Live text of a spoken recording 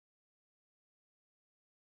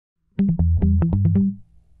Hello,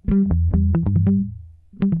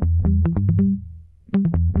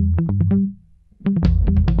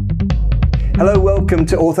 welcome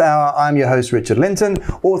to Author Hour. I'm your host, Richard Lyntton,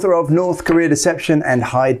 author of North Korea Deception and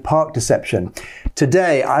Hyde Park Deception.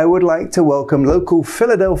 Today, I would like to welcome local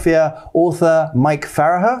Philadelphia author Mike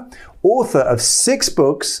Farragher, author of 6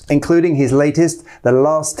 books, including his latest, The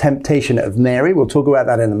Last Temptation of Mary. We'll talk about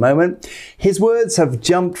that in a moment. His words have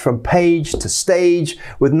jumped from page to stage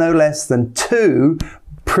with no less than 2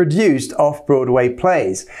 produced off-Broadway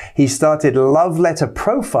plays. He started Love Letter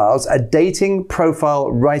Profiles, a dating profile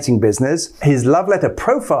writing business. His Love Letter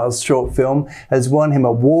Profiles short film has won him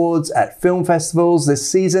awards at film festivals this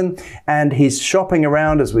season, and he's shopping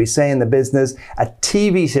around, as we say in the business, a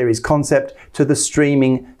TV series concept to the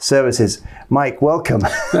streaming services. Mike, welcome.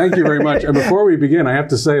 Thank you very much. And before we begin, I have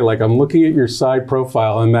to say, I'm looking at your side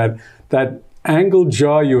profile, and that angled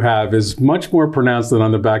jaw you have is much more pronounced than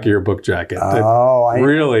on the back of your book jacket.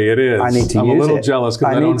 Really, it is. I need to use it. I'm a little jealous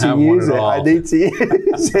because I don't have one at all. I need to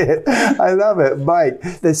use it. I love it. Mike,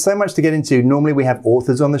 there's so much to get into. Normally we have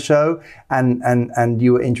authors on the show, and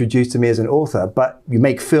you were introduced to me as an author, but you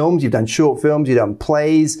make films, you've done short films, you've done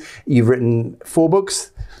plays, you've written 4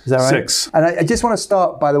 books. Is that right? 6. And I just want to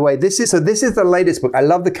start, by the way, this is the latest book. I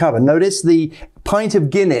love the cover. Notice the pint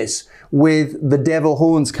of Guinness with the devil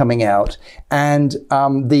horns coming out and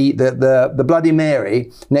the Bloody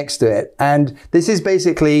Mary next to it. And this is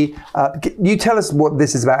basically, you tell us what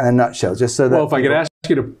this is about in a nutshell, just so that... Well, if I could ask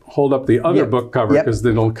you to hold up the other book cover, because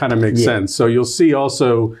then it'll kind of make sense. So you'll see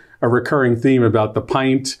also a recurring theme about the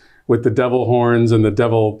pint with the devil horns and the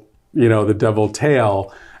devil, the devil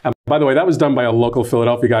tail. And by the way, that was done by a local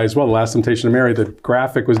Philadelphia guy as well, The Last Temptation of Mary. The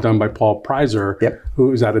graphic was done by Paul Preiser,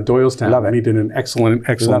 who's out of Doylestown, and he did an excellent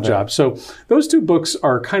job. So those 2 books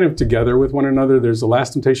are kind of together with one another. There's The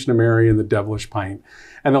Last Temptation of Mary and The Devilish Pint.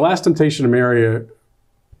 And The Last Temptation of Mary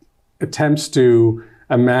attempts to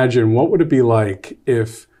imagine what would it be like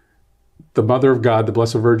if the Mother of God, the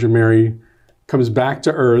Blessed Virgin Mary, comes back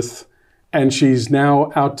to earth, and she's now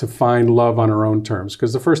out to find love on her own terms.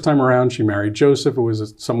 Because the first time around, she married Joseph. It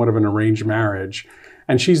was somewhat of an arranged marriage.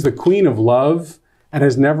 And she's the queen of love and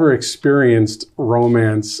has never experienced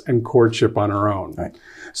romance and courtship on her own. Right.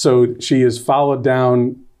 So she is followed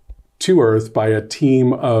down to earth by a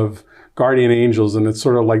team of guardian angels. And it's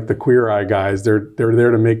sort of like the Queer Eye guys. They're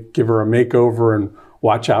there to give her a makeover and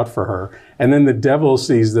watch out for her. And then the devil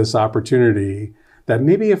sees this opportunity that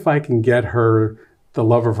maybe if I can get her the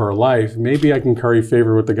love of her life, maybe I can curry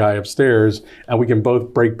favor with the guy upstairs and we can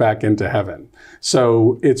both break back into heaven.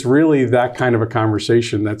 So it's really that kind of a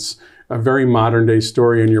conversation that's a very modern day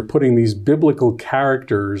story, and you're putting these biblical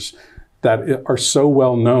characters that are so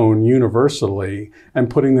well known universally and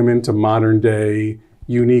putting them into modern day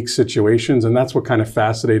unique situations. And that's what kind of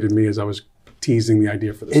fascinated me as I was teasing the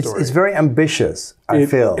idea for the story. It's very ambitious, I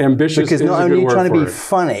feel. Ambitious because not only are you trying to be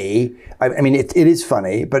funny, I mean, it is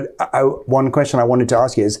funny, but one question I wanted to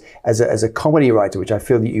ask you is, as a comedy writer, which I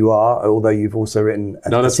feel that you are, although you've also written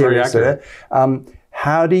a that's very accurate.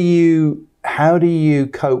 How do you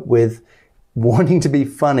cope with wanting to be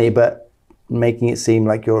funny, but making it seem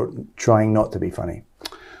like you're trying not to be funny?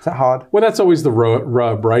 Is that hard? Well, that's always the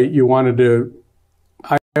rub, right?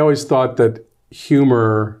 I always thought that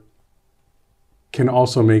humor can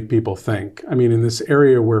also make people think. I mean, in this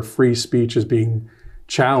area where free speech is being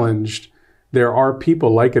challenged, there are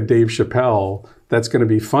people like a Dave Chappelle that's going to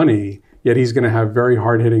be funny, yet he's going to have very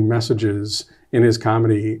hard-hitting messages in his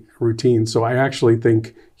comedy routine. So I actually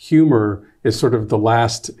think humor is sort of the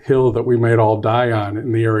last hill that we might all die on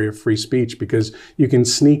in the area of free speech, because you can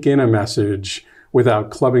sneak in a message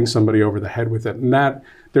without clubbing somebody over the head with it. And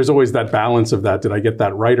there's always that balance of that. Did I get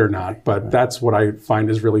that right or not? But that's what I find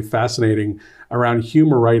is really fascinating around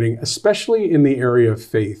humor writing, especially in the area of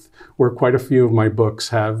faith, where quite a few of my books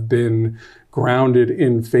have been grounded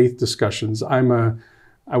in faith discussions.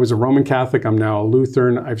 I was a Roman Catholic. I'm now a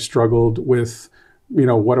Lutheran. I've struggled with,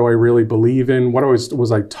 what do I really believe in? What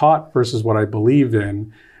was I taught versus what I believed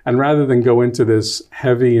in? And rather than go into this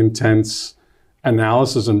heavy, intense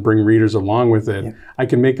analysis and bring readers along with it, I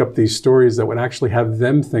can make up these stories that would actually have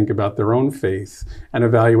them think about their own faith and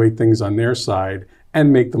evaluate things on their side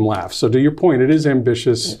and make them laugh. So to your point, it is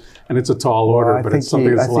ambitious and it's a tall order, but it's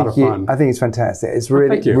something that's a lot of fun. I think it's fantastic. It's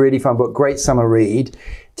really fun book, great summer read.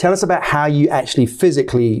 Tell us about how you actually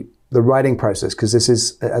physically, the writing process, because this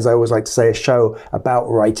is, as I always like to say, a show about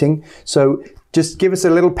writing. So just give us a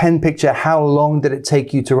little pen picture. How long did it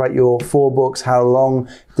take you to write your 4 books? How long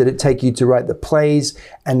did it take you to write the plays?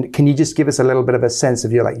 And can you just give us a little bit of a sense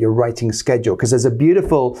of your writing schedule? Because there's a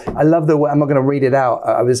beautiful, I love the way, I'm not going to read it out.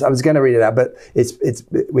 I was going to read it out, but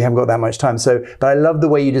we haven't got that much time. But I love the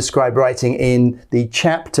way you describe writing in the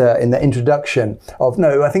chapter, in the introduction of,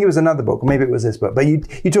 no, I think it was another book, maybe it was this book, but you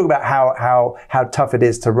talk about how tough it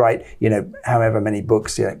is to write, however many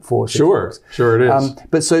books, 4, 6 books. Sure it is.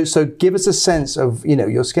 But so give us a sense of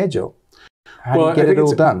your schedule. How do you get it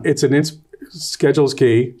all done? Schedule's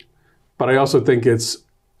key, but I also think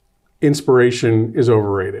inspiration is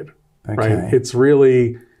overrated. Okay. Right? It's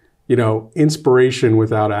really, inspiration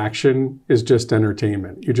without action is just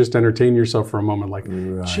entertainment. You just entertain yourself for a moment, like,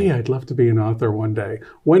 gee, I'd love to be an author one day.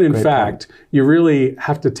 When in fact, you really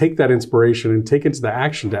have to take that inspiration and take it to the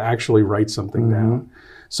action to actually write something down.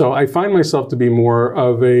 So I find myself to be more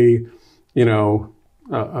of a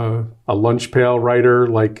lunch pail writer.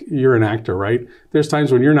 Like, you're an actor, right? There's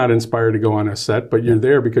times when you're not inspired to go on a set, but you're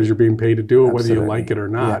there because you're being paid to do it, whether you like it or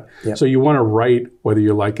not. So you want to write whether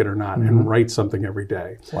you like it or not, and write something every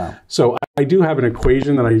day. Wow. So I do have an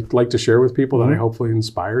equation that I like to share with people that I hopefully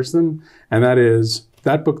inspires them. And that is,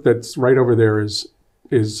 that book that's right over there is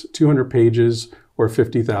 200 pages or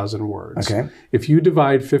 50,000 words. Okay. If you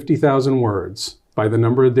divide 50,000 words by the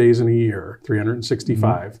number of days in a year,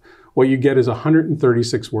 365, what you get is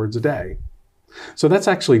 136 words a day. So that's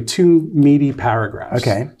actually 2 meaty paragraphs.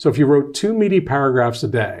 Okay. So if you wrote 2 meaty paragraphs a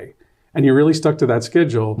day and you really stuck to that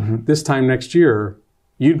schedule, this time next year,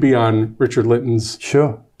 you'd be on Richard Lyntton's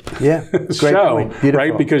show,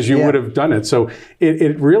 right? Because you would have done it. So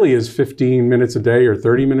it really is 15 minutes a day or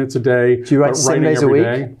 30 minutes a day. Do you write 7 days a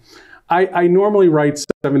week? I normally write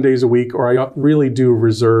 7 days a week, or I really do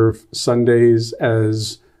reserve Sundays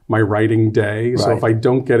as my writing day. So if I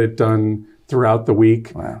don't get it done throughout the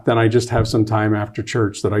week, then I just have some time after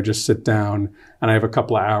church that I just sit down and I have a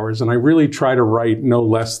couple of hours. And I really try to write no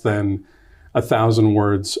less than 1,000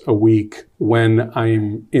 words a week when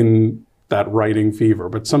I'm in that writing fever.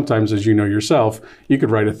 But sometimes, as you know yourself, you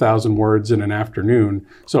could write 1,000 words in an afternoon.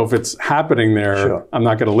 So if it's happening there, I'm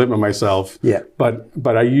not going to limit myself. But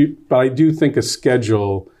I do think a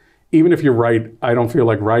schedule, even if you write, I don't feel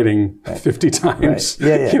like writing 50 times,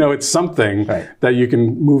 it's something that you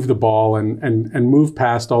can move the ball and move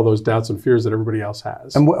past all those doubts and fears that everybody else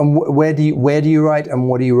has. And where do you write, and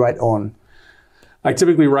what do you write on? I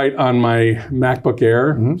typically write on my MacBook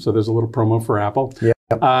Air, so there's a little promo for Apple.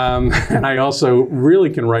 And I also really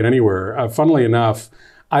can write anywhere. Funnily enough,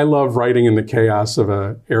 I love writing in the chaos of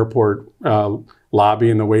an airport lobby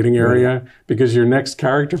in the waiting area, because your next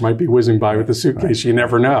character might be whizzing by with a suitcase. You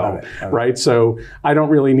never know, right? So I don't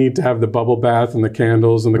really need to have the bubble bath and the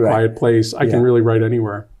candles and the quiet place. I can really write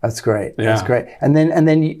anywhere. That's great. That's great. And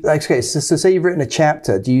then so say you've written a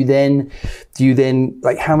chapter. Do you then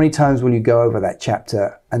like, how many times will you go over that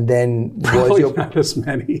chapter? And then probably not as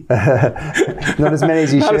many. Not as many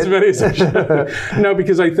as you should. Not as many as I should. No,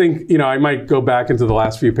 because I think, I might go back into the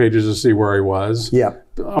last few pages to see where I was.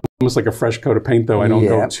 Almost like a fresh coat of paint, though. I don't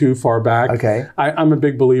go too far back. I'm a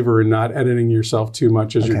big believer in not editing yourself too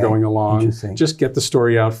much as you're going along. Just get the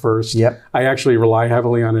story out first. I actually rely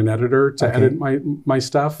heavily on an editor to edit my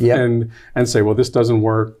stuff and say, well, this doesn't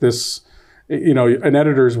work. This, an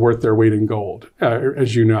editor is worth their weight in gold,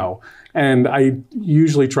 as you know. And I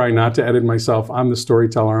usually try not to edit myself. I'm the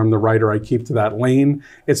storyteller. I'm the writer. I keep to that lane.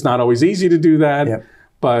 It's not always easy to do that.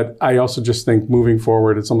 But I also just think moving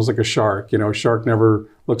forward, it's almost like a shark. A shark never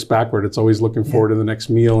looks backward. It's always looking forward to the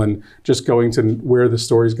next meal and just going to where the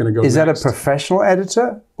story's going to go. Is that a professional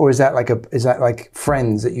editor, or is that like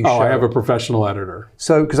friends that you show? I have a professional editor.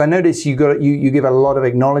 So, because I noticed you give a lot of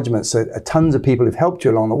acknowledgments, so tons of people who've helped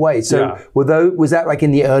you along the way. So was that like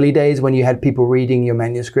in the early days when you had people reading your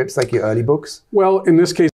manuscripts, like your early books? Well, in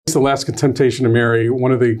this case, The Last Temptation of Mary,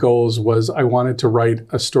 one of the goals was I wanted to write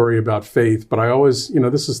a story about faith, but I always,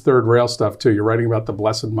 this is third rail stuff too. You're writing about the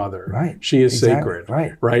Blessed Mother. Right. She is sacred.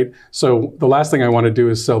 Right. So the last thing I want to do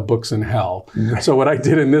is sell books in hell. So what I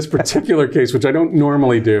did in this particular case, which I don't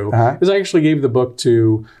normally do, is I actually gave the book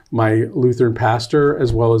to my Lutheran pastor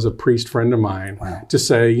as well as a priest friend of mine to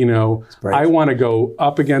say, I want to go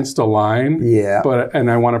up against a line,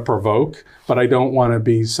 and I want to provoke, but I don't want to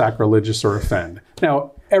be sacrilegious or offend.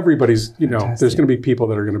 Now, everybody's, there's going to be people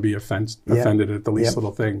that are going to be offended at the least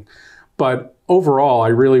little thing. But overall, I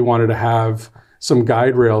really wanted to have some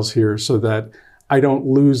guide rails here so that I don't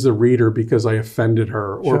lose the reader because I offended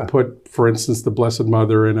her or put, for instance, the Blessed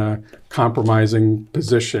Mother in a compromising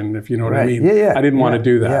position, if you know what I mean. I didn't want to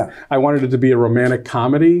do that. I wanted it to be a romantic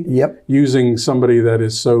comedy using somebody that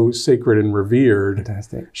is so sacred and revered.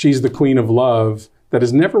 Fantastic. She's the queen of love that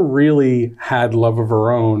has never really had love of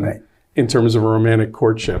her own in terms of a romantic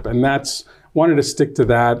courtship. And wanted to stick to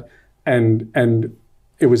that. And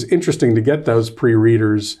it was interesting to get those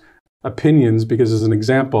pre-readers' opinions because, as an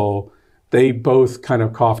example, they both kind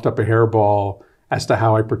of coughed up a hairball as to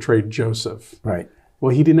how I portrayed Joseph. Right.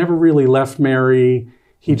 Well, he never really left Mary.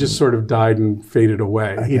 He just sort of died and faded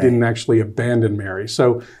away. He didn't actually abandon Mary.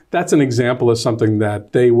 So that's an example of something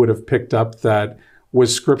that they would have picked up that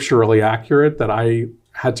was scripturally accurate that I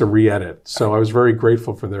had to re-edit. So I was very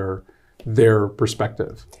grateful for their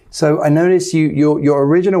perspective. So I noticed your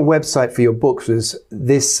original website for your books was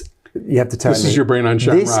this. You have to tell me. This is Your Brain on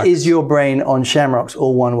Shamrocks. This is Your Brain on Shamrocks,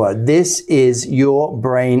 all one word. This is Your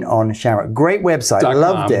Brain on Shamrocks. Great website.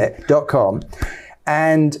 Loved it. .com.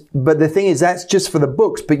 But the thing is, that's just for the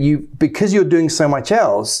books. But because you're doing so much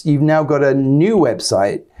else, you've now got a new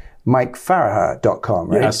website, MikeFarragher.com,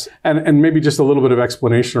 right? Yes, and maybe just a little bit of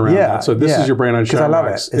explanation around that. So this is Your Brain on Shamrocks. Because I love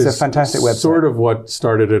it. It's a fantastic website. Sort of what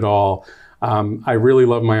started it all. I really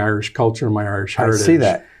love my Irish culture and my Irish heritage. I see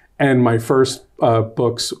that. And my first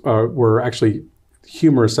books were actually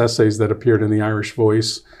humorous essays that appeared in the Irish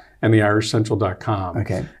Voice and the irishcentral.com.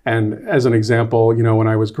 Okay. And as an example, when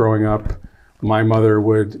I was growing up, my mother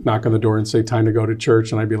would knock on the door and say, time to go to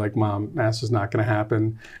church. And I'd be like, Mom, Mass is not going to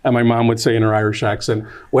happen. And my mom would say in her Irish accent,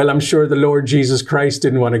 well, I'm sure the Lord Jesus Christ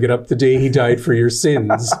didn't want to get up the day he died for your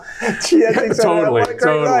sins. Gee, I think so. Totally.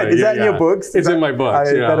 Is that in your books? It's in my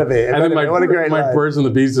books. Better be. And then my birds and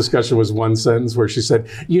the bees discussion was one sentence where she said,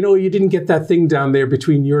 you didn't get that thing down there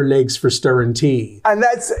between your legs for stirring tea. And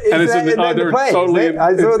it's in the play. Totally,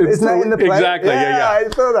 isn't that in the play? Exactly. Yeah. I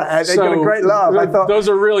saw that. They got a great laugh. I thought those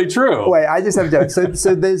are really true. Wait, I just have a joke.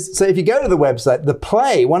 So if you go to the website, the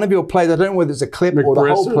play, one of your plays, I don't know whether it's a clip or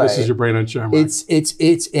the whole play. This is Your Brain on Shamrocks.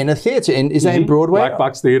 It's in a theater. Is that in Broadway? Black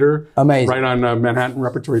Box Theater. Amazing. Right on Manhattan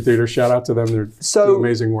Repertory Theater. Shout out to them. They're doing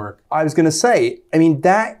amazing work. I was going to say, I mean,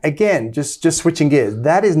 that, again, just switching gears,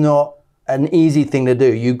 that is not an easy thing to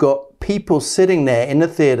do. You got people sitting there in the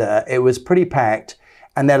theater. It was pretty packed.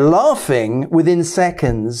 And they're laughing within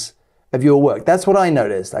seconds of your work. That's what I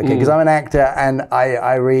noticed, okay? Because I'm an actor and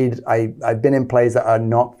I've been in plays that are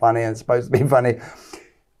not funny and supposed to be funny.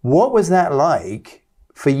 What was that like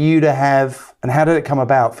for you to have, and how did it come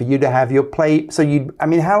about for you to have your play? So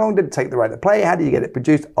how long did it take to write the play? How did you get it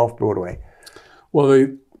produced off Broadway? Well,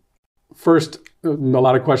 the first, a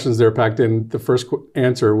lot of questions there packed in. The first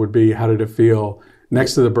answer would be, how did it feel?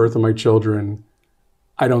 Next to the birth of my children,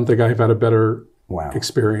 I don't think I've had a better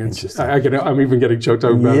experience. I'm even getting choked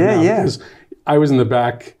up about it now because I was in the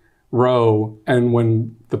back row, and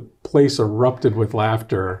when the place erupted with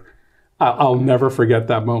laughter, I'll never forget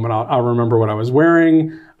that moment. I'll remember what I was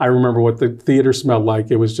wearing. I remember what the theater smelled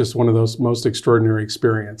like. It was just one of those most extraordinary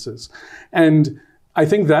experiences. And I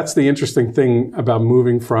think that's the interesting thing about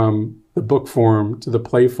moving from the book form to the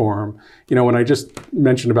play form. When I just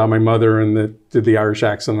mentioned about my mother and did the Irish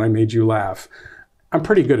accent and I made you laugh, I'm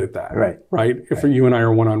pretty good at that. Right? If you and I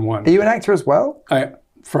are one-on-one. Are you an actor as well?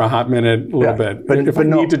 For a hot minute, a little bit. But if I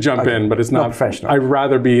need to jump in, but it's not professional. I'd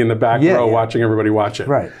rather be in the back row watching everybody watch it.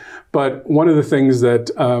 Right. But one of the things that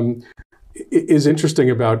is interesting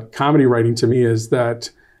about comedy writing to me is that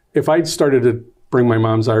if I'd started to bring my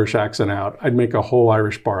mom's Irish accent out, I'd make a whole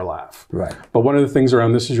Irish bar laugh. Right. But one of the things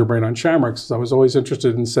around This Is Your Brain on Shamrocks is I was always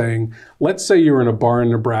interested in saying, let's say you were in a bar in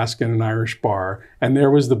Nebraska, in an Irish bar, and there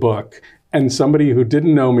was the book, and somebody who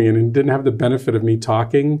didn't know me and didn't have the benefit of me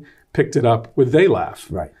talking picked it up, would they laugh?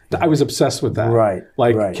 Right. I was obsessed with that.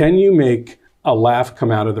 Right. Can you make a laugh come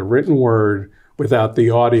out of the written word without the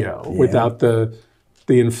audio, without the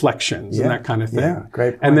inflections and that kind of thing? Yeah,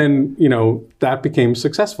 great point. And then, that became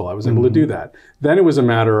successful. I was able to do that. Then it was a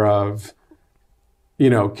matter of,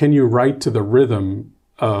 can you write to the rhythm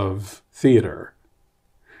of theater?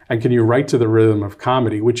 And can you write to the rhythm of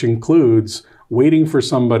comedy, which includes waiting for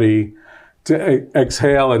somebody to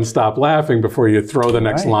exhale and stop laughing before you throw the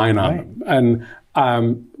next line on them.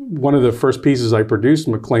 And one of the first pieces I produced,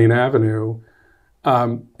 McLean Avenue,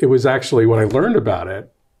 it was actually, what I learned about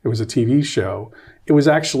it, it was a TV show, it was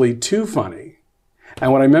actually too funny.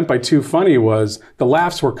 And what I meant by too funny was the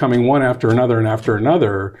laughs were coming one after another and after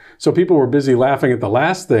another. So people were busy laughing at the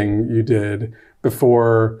last thing you did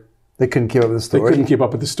before they couldn't keep up with the story. They couldn't keep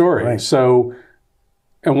up with the story. Right. So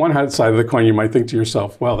on one side of the coin, you might think to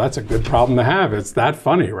yourself, well, that's a good problem to have. It's that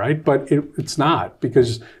funny, right? But it's not,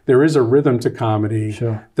 because there is a rhythm to comedy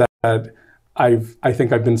that I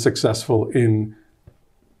think I've been successful in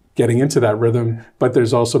getting into that rhythm, but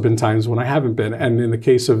there's also been times when I haven't been. And in the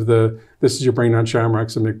case of the This Is Your Brain on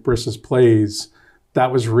Shamrocks and McBriss's plays,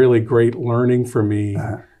 that was really great learning for me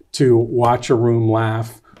to watch a room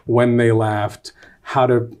laugh, when they laughed, how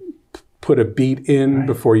to put a beat in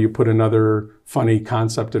before you put another funny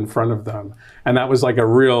concept in front of them. And that was like it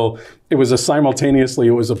was it was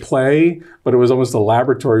a play, but it was almost a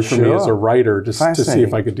laboratory for me as a writer to see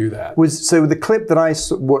if I could do that. So the clip that I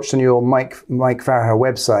watched on your Mike Farragher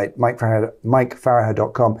website,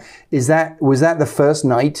 MikeFarragher.com, was that the first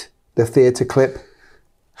night, the theater clip?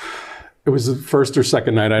 It was the first or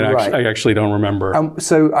second night. I actually don't remember.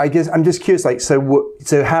 So I guess I'm just curious. Like, so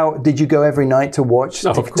how did you go every night to watch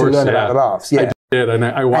to learn about the laughs? Yeah, I did, and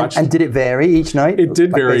I watched. And did it vary each night? It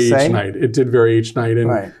did vary each night. It did vary each night,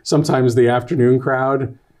 and sometimes the afternoon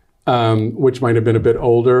crowd, which might have been a bit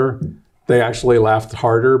older, they actually laughed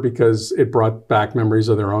harder because it brought back memories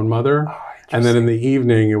of their own mother. Oh, and then in the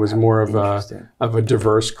evening, it was more of a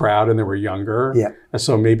diverse crowd, and they were younger. Yeah, and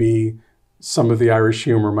so maybe some of the Irish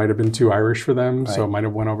humor might have been too Irish for them, so it might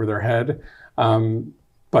have went over their head.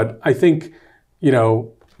 But I think,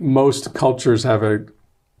 most cultures have a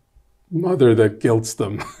mother that guilts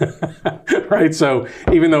them, right? So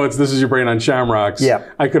even though it's This Is Your Brain on Shamrocks,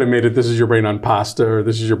 I could have made it This Is Your Brain on Pasta or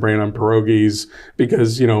This Is Your Brain on Pierogies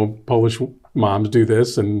because, Polish moms do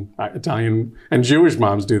this and Italian and Jewish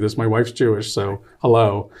moms do this. My wife's Jewish, so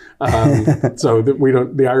hello. So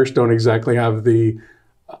the Irish don't exactly have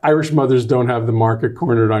Irish mothers don't have the market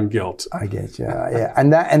cornered on guilt. I get you. Yeah,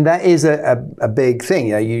 and that is a big thing.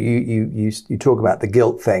 You talk about the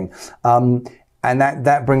guilt thing, and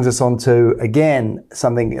that brings us on to again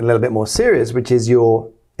something a little bit more serious, which is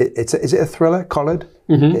is it a thriller, Collard?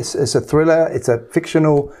 Mm-hmm. It's a thriller. It's a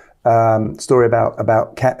fictional story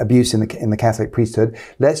about abuse in the Catholic priesthood.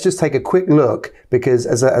 Let's just take a quick look because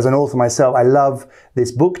as an author myself, I love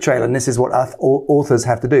this book trailer, and this is what authors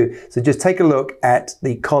have to do. So just take a look at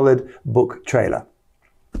the Collard book trailer.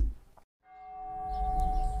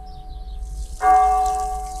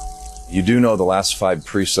 You do know the last 5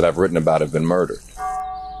 priests that I've written about have been murdered?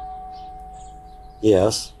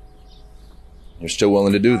 Yes. You're still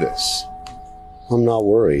willing to do this? I'm not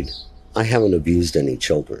worried. I haven't abused any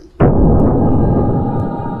children.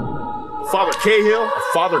 Father Cahill, a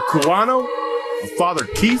Father Cubano, a Father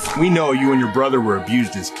Keith. We know you and your brother were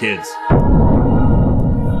abused as kids.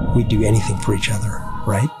 We'd do anything for each other,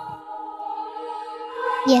 right?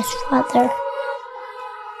 Yes, Father.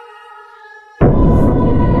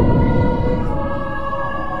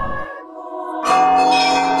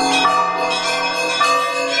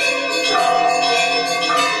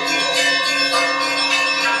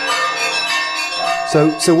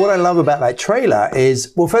 So what I love about that trailer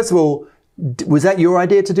is, well, first of all, was that your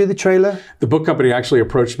idea to do the trailer? The book company actually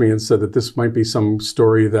approached me and said that this might be some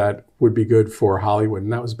story that would be good for Hollywood,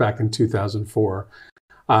 and that was back in 2004.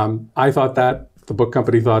 I thought that, the book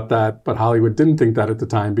company thought that, but Hollywood didn't think that at the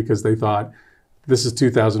time because they thought, this is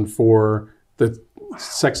 2004, the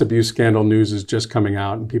sex abuse scandal news is just coming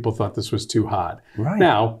out, and people thought this was too hot. Right.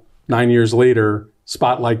 Now, 9 years later,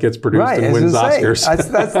 Spotlight gets produced and wins Oscars.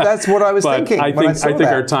 That's what I was thinking. I think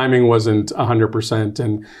our timing wasn't 100%.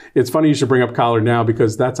 And it's funny you should bring up Collard now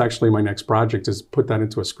because that's actually my next project is put that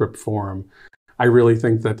into a script form. I really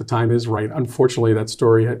think that the time is right. Unfortunately, that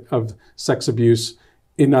story of sex abuse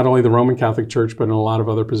in not only the Roman Catholic Church, but in a lot of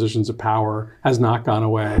other positions of power has not gone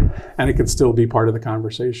away. And it can still be part of the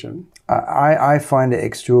conversation. I find it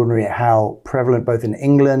extraordinary how prevalent both in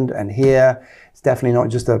England and here. It's definitely not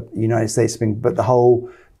just a United States thing, but the whole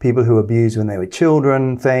people who abused when they were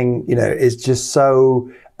children thing, is just so,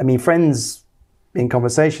 friends in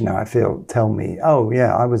conversation now, I feel, tell me, oh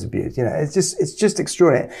yeah, I was abused. It's just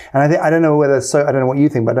extraordinary. And I don't know what you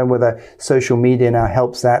think, but I don't know whether social media now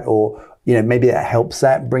helps that or, maybe that helps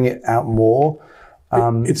that, bring it out more.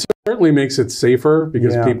 It certainly makes it safer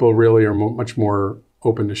because people really are much more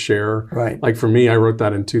open to share. Right. Like for me, I wrote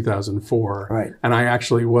that in 2004. Right. And I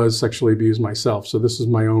actually was sexually abused myself. So this is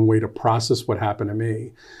my own way to process what happened to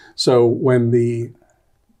me. So when the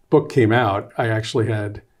book came out, I actually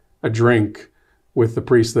had a drink with the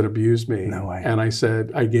priest that abused me. No way. And I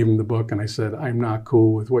gave him the book and I said, I'm not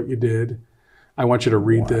cool with what you did. I want you to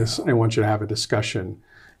read this and I want you to have a discussion.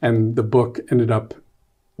 And the book ended up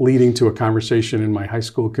leading to a conversation in my high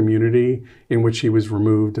school community in which he was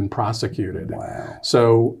removed and prosecuted. Wow.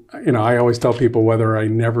 So, I always tell people whether I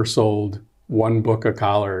never sold one book of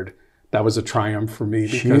Collard, that was a triumph for me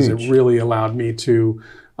because it really allowed me to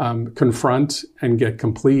confront and get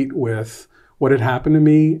complete with what had happened to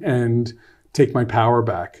me and take my power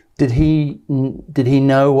back. Did he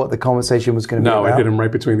know what the conversation was going to be about? No, I hit him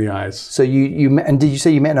right between the eyes. So you met, and did you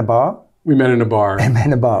say you met in a bar? We met in a bar. Met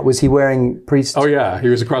in a bar. Was he wearing priest? Oh yeah, he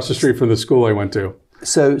was across the street from the school I went to.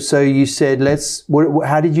 So you said,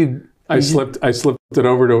 how did you? I slipped it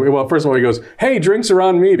over to, well, first of all, he goes, "Hey, drinks are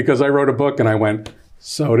on me," because I wrote a book, and I went,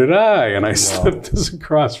 "So did I," and I slipped this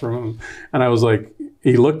across from him, and I was like,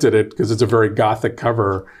 he looked at it because it's a very Gothic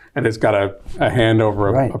cover, and it's got a hand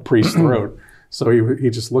over a priest's throat. So he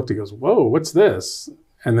just looked, he goes, "Whoa, what's this?"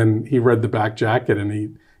 And then he read the back jacket,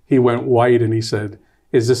 and he went white, and he said,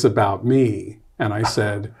 "Is this about me?" And I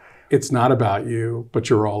said, "It's not about you, but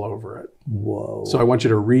you're all over it." Whoa. So I want you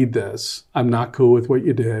to read this. I'm not cool with what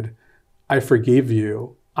you did. I forgive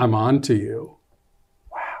you. I'm on to you.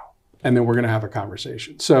 Wow. And then we're going to have a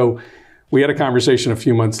conversation. So we had a conversation a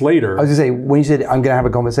few months later. I was going to say, when you said, "I'm going to have a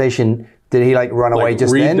conversation," did he like run away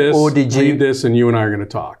just then? This, or did you? Read this and you and I are going to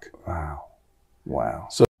talk. Wow. Wow.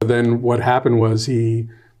 So then what happened was he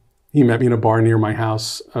met me in a bar near my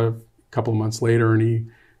house a couple of months later, and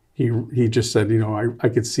he just said, I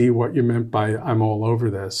could see what you meant by "I'm all over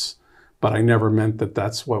this," but I never meant that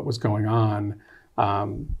that's what was going on.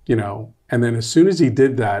 And then as soon as he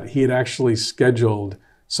did that, he had actually scheduled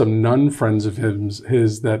some nun friends of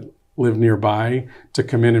his that lived nearby to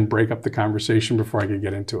come in and break up the conversation before I could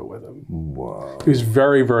get into it with him. Whoa. He was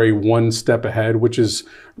very, very one step ahead, which is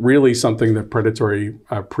really something that predatory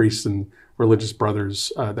priests and religious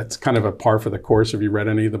brothers, that's kind of a par for the course. If you read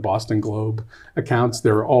any of the Boston Globe accounts,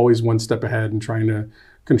 they're always one step ahead and trying to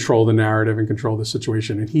control the narrative and control the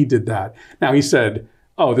situation. And he did that. Now he said,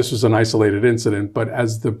 "Oh, this was an isolated incident," but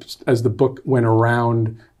as the book went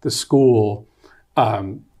around the school,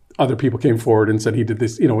 other people came forward and said he did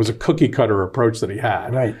this. It was a cookie cutter approach that he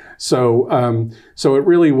had. Right. So it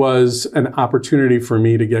really was an opportunity for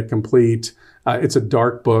me to get complete. It's a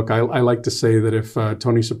dark book. I like to say that if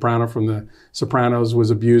Tony Soprano from The Sopranos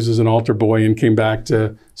was abused as an altar boy and came back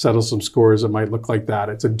to settle some scores, it might look like that.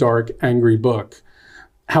 It's a dark, angry book.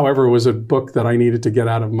 However, it was a book that I needed to get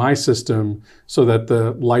out of my system so that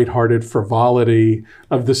the lighthearted frivolity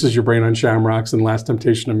of This Is Your Brain on Shamrocks and Last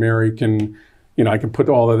Temptation of Mary can, I can put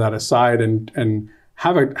all of that aside and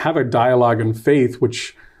have a dialogue on faith,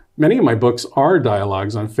 which many of my books are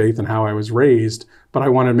dialogues on faith and how I was raised, but I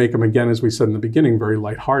want to make them, again, as we said in the beginning, very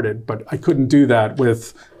lighthearted. But I couldn't do that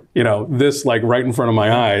with, this like right in front of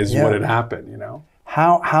my eyes, what had happened,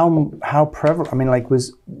 How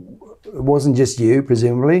prevalent, it wasn't just you,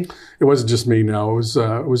 presumably? It wasn't just me, no.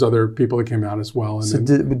 It was other people that came out as well. And so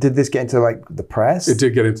did this get into the press? It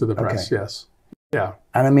did get into the press, yes. Yeah.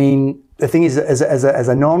 And the thing is, as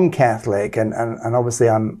a non-Catholic, and obviously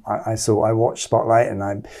I watched Spotlight,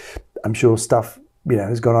 and I'm sure stuff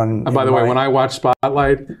has gone on. And by the way, when I watched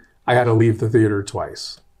Spotlight, I had to leave the theater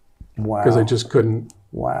twice. Wow. Because I just couldn't.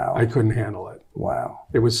 Wow. I couldn't handle it. Wow.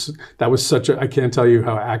 That was such I can't tell you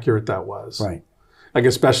how accurate that was. Right. Like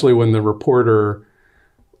especially when the reporter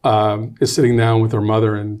is sitting down with her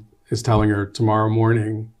mother and is telling her tomorrow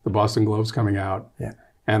morning the Boston Globe's coming out. Yeah.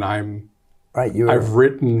 And I've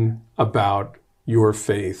written about your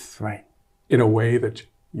faith in a way that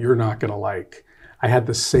you're not going to like. I had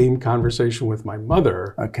the same conversation with my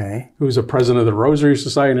mother, who's a president of the Rosary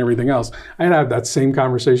Society and everything else. I had to have that same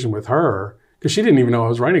conversation with her because she didn't even know I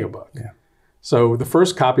was writing a book. Yeah. So the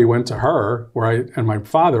first copy went to her and my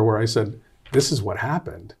father, where I said, "This is what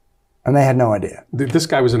happened." And they had no idea. This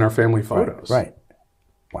guy was in our family photos. Right.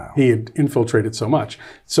 Wow. He had infiltrated so much.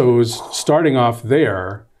 So it was starting off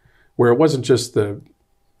there, where it wasn't just the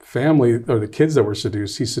family or the kids that were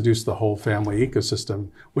seduced. He seduced the whole family ecosystem,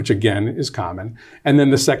 which again is common. And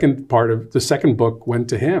then the second book went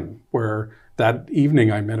to him, where that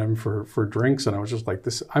evening I met him for drinks, and I was just like,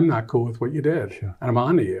 I'm not cool with what you did. Sure. And I'm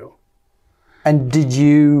on to you. And did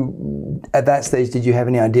you, at that stage, did you have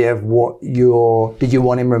any idea of did you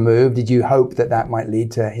want him removed? Did you hope that might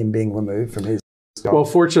lead to him being removed from his job? Well,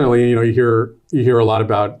 fortunately, you hear a lot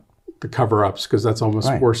about the cover-ups, because that's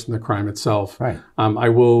almost worse than the crime itself. Right. I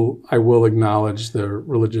will acknowledge the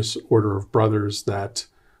Religious Order of Brothers that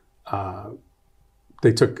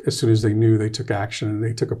they took, as soon as they knew, they took action, and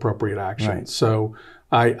they took appropriate action. Right. So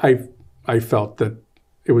I felt that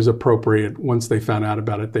it was appropriate. Once they found out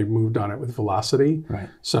about it, they moved on it with velocity. Right.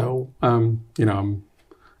 So, I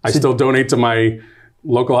still donate to my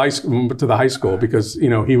local to the high school, because,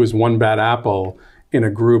 he was one bad apple in a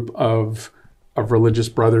group of religious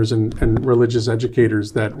brothers and religious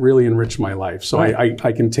educators that really enriched my life. So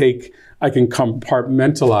I can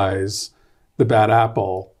compartmentalize the bad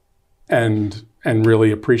apple and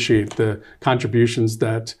really appreciate the contributions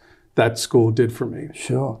that school did for me.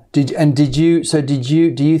 Sure. Do you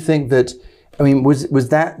think that I mean, was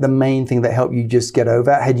that the main thing that helped you just get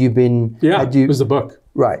over it? Had you been? Yeah, it was the book.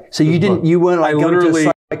 Right. So you weren't like going to a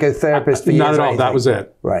psychotherapist for years? Not at all. That was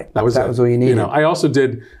it. Right. That was all you needed. I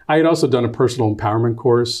had also done a personal empowerment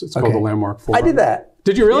course. It's called the Landmark Forum. I did that.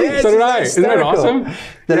 Did you really? Yes, so did I. Isn't that awesome?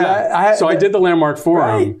 So I did the Landmark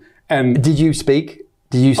Forum. Right. And did you speak?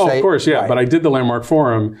 Did you say? Oh, of course, yeah. Right. But I did the Landmark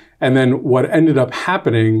Forum. And then what ended up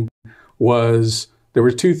happening was there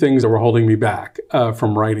were two things that were holding me back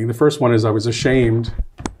from writing. The first one is I was ashamed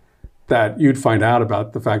that you'd find out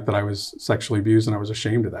about the fact that I was sexually abused, and I was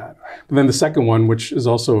ashamed of that. But then the second one, which is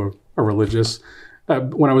also a religious,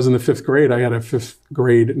 when I was in the 5th grade, I had a 5th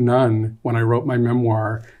grade nun. When I wrote my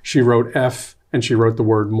memoir, she wrote F and she wrote the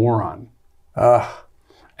word moron.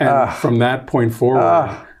 And from that point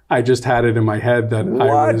forward, I just had it in my head that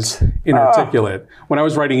I was inarticulate. When I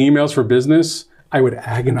was writing emails for business, I would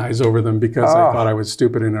agonize over them because I thought I was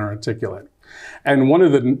stupid and inarticulate. And one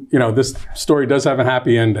of the, this story does have a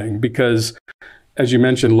happy ending because, as you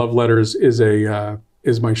mentioned, Love Letters is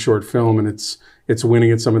my short film, and it's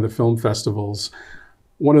winning at some of the film festivals.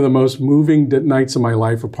 One of the most moving nights of my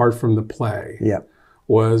life, apart from the play,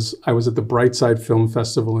 was I was at the Brightside Film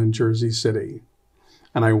Festival in Jersey City,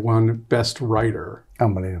 and I won Best Writer.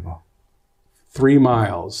 Unbelievable. 3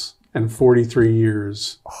 miles and 43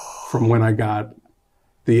 years from when I got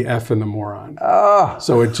the F and the moron.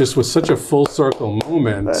 So it just was such a full circle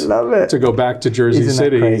moment. I love it. To go back to Jersey Isn't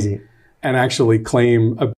City that crazy? And actually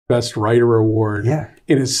claim a Best Writer award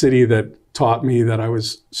in a city that taught me that I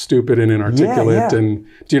was stupid and inarticulate. And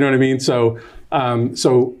do you know what I mean? So,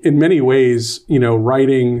 so in many ways,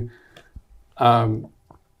 writing, I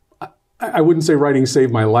wouldn't say writing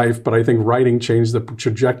saved my life, but I think writing changed the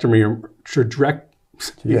trajectory. I'll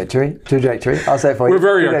say it for you. We're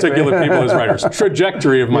very articulate people as writers.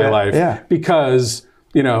 Trajectory of my life. Because,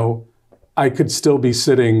 I could still be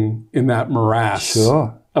sitting in that morass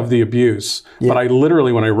of the abuse. But I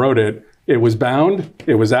literally, when I wrote it, it was bound,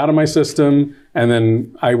 it was out of my system, and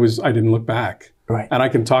then I didn't look back. Right. And I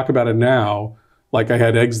can talk about it now like I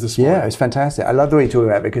had eggs this morning. Yeah, it's fantastic. I love the way you talk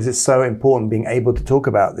about it because it's so important being able to talk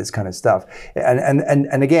about this kind of stuff.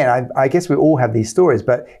 And again, I guess we all have these stories,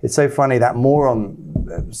 but it's so funny, that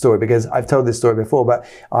moron story, because I've told this story before, but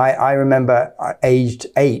I remember aged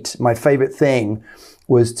 8, my favorite thing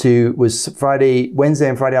was Wednesday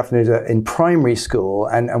and Friday afternoons in primary school,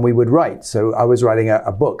 and we would write. So I was writing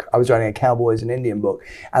a book. I was writing a Cowboys and Indian book,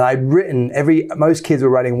 and I'd written most kids were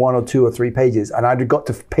writing 1 or 2 or 3 pages, and I'd got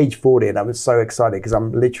to page 40, and I was so excited because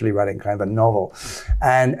I'm literally writing kind of a novel.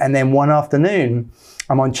 And then one afternoon,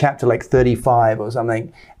 I'm on chapter like 35 or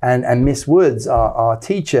something, and Miss Woods, our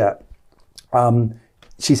teacher,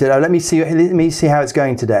 she said, "Oh, let me see how it's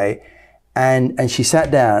going today." And she sat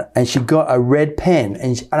down and she got a red pen,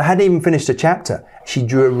 and I hadn't even finished the chapter. She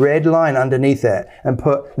drew a red line underneath it and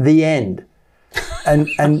put "the end."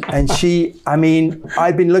 And she, I mean,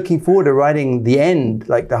 I've been looking forward to writing the end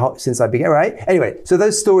since I began, right? Anyway, so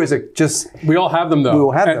those stories are just... We all have them though. We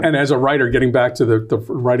all have them. And as a writer, getting back to the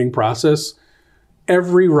writing process,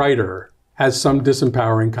 every writer has some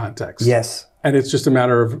disempowering context. Yes. And it's just a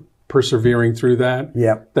matter of persevering through that.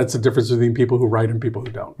 Yeah, that's the difference between people who write and people who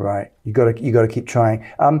don't. Right, you got to keep trying.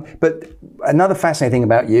 But another fascinating thing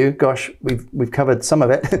about you, gosh, we've covered some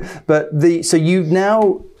of it. But so you're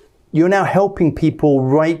now helping people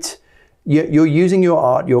write. You're using your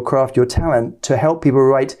art, your craft, your talent to help people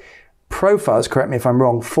write profiles. Correct me if I'm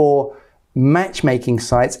wrong. For matchmaking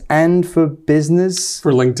sites and for business.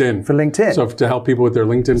 For LinkedIn. So to help people with their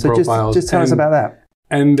LinkedIn profiles. Just tell us about that.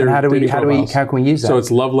 And how can we use that? So it's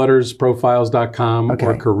lovelettersprofiles.com or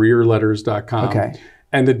careerletters.com. Okay.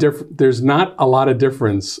 And there's not a lot of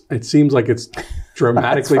difference. It seems like it's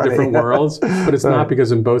dramatically different worlds, but it's not,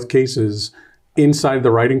 because in both cases, inside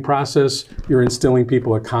the writing process, you're instilling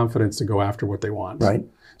people a confidence to go after what they want. Right.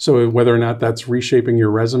 So whether or not that's reshaping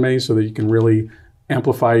your resume so that you can really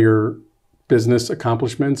amplify your business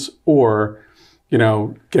accomplishments, or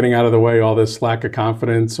getting out of the way all this lack of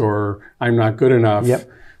confidence, or I'm not good enough,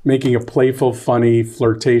 making a playful, funny,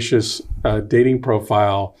 flirtatious dating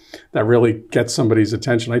profile that really gets somebody's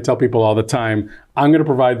attention. I tell people all the time, I'm going to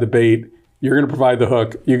provide the bait, you're going to provide the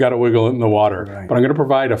hook, you got to wiggle it in the water. Right. But I'm going to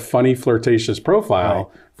provide a funny, flirtatious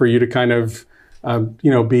profile for you to kind of,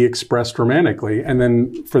 be expressed romantically. And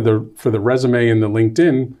then for the resume and the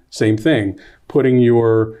LinkedIn, same thing, putting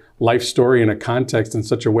your life story in a context in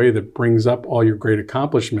such a way that brings up all your great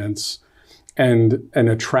accomplishments and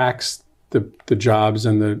attracts the jobs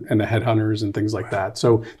and the headhunters and things like that.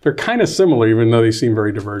 So they're kind of similar, even though they seem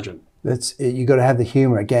very divergent. You got to have the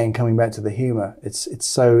humor again. Coming back to the humor, it's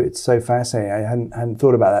so fascinating. I hadn't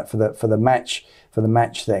thought about that for the match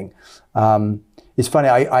thing. It's funny.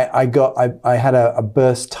 I had a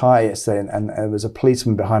burst tire yesterday, and there was a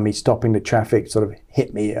policeman behind me stopping the traffic. Sort of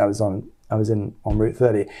hit me. I was on Route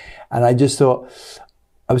 30, and I just thought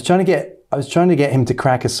I was trying to get him to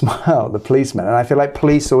crack a smile, the policeman. And I feel like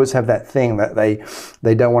police always have that thing that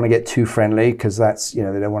they don't want to get too friendly because that's, they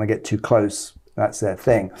don't want to get too close. That's their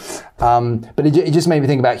thing. But it just made me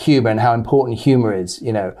think about humor and how important humor is,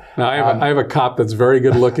 Now, I have a cop that's very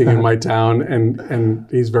good looking in my town, and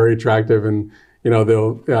he's very attractive. And,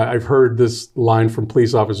 I've heard this line from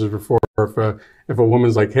police officers before. If a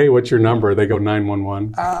woman's like, "Hey, what's your number?" They go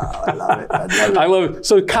 911. Oh, I love it. I love it.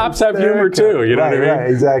 So cops have humor too. You know what I mean? Right,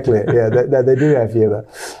 exactly. Yeah, they do have humor.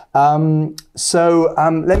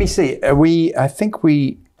 Let me see. I think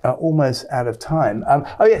we are almost out of time.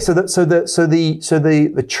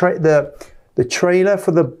 The trailer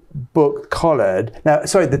for the book Collared. Now,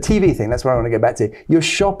 sorry, the TV thing. That's what I want to go back to. You're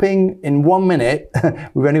shopping in 1 minute.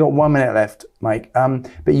 We've only got 1 minute left, Mike.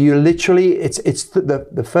 But you literally,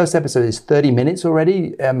 the first episode is 30 minutes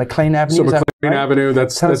already. McLean Avenue. So McLean Avenue.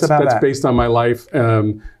 That's based on my life,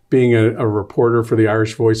 being a reporter for the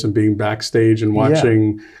Irish Voice and being backstage and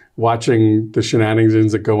watching the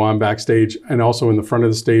shenanigans that go on backstage, and also in the front of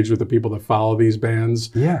the stage with the people that follow these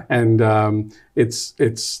bands. Yeah. And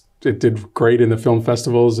it did great in the film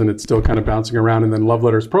festivals, and it's still kind of bouncing around. And then Love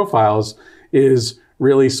Letters Profiles is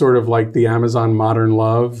really sort of like the Amazon Modern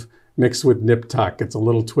Love mixed with Nip Tuck. It's a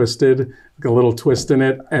little twisted, a little twist in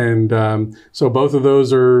it. And so both of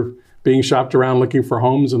those are being shopped around looking for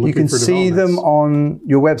homes and looking for developments. You can see them on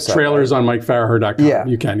your website. Trailers on MikeFarragher.com. Yeah.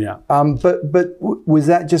 You can, yeah. But was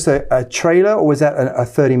that just a trailer, or was that a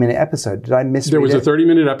 30-minute episode? Did I miss it? There was a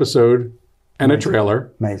 30-minute episode and a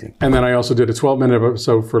trailer. Amazing. And then I also did a 12-minute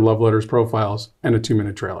episode for Love Letters Profiles and a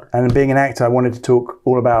 2-minute trailer. And being an actor, I wanted to talk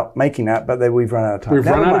all about making that, but then we've run out of time. We've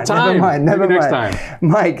run out of time. Never mind. Next time.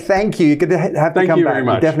 Mike, thank you. You're going to have to come back. Thank you very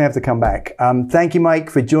much. You definitely have to come back. Thank you,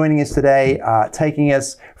 Mike, for joining us today, taking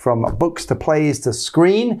us from books to plays to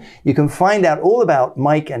screen. You can find out all about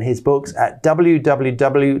Mike and his books at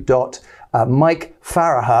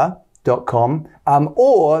www.mikefarragher.com.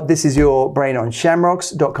 Or this is your brain on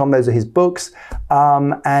shamrocks.com. Those are his books.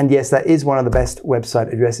 And yes, that is one of the best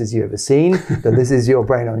website addresses you've ever seen. So this is your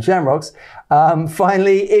brain on shamrocks.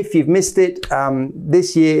 Finally, if you've missed it,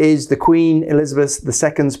 this year is the Queen Elizabeth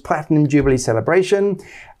II's Platinum Jubilee celebration.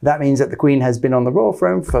 That means that the Queen has been on the royal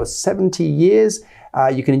throne for 70 years.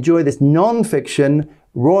 You can enjoy this non-fiction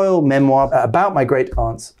royal memoir about my great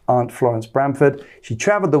aunt Florence Bramford. She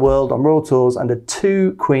traveled the world on royal tours under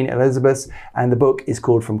 2 Queen Elizabeths, and the book is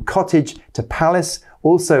called From Cottage to Palace,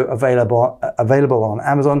 also available on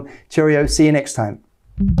Amazon. Cheerio, see you next time.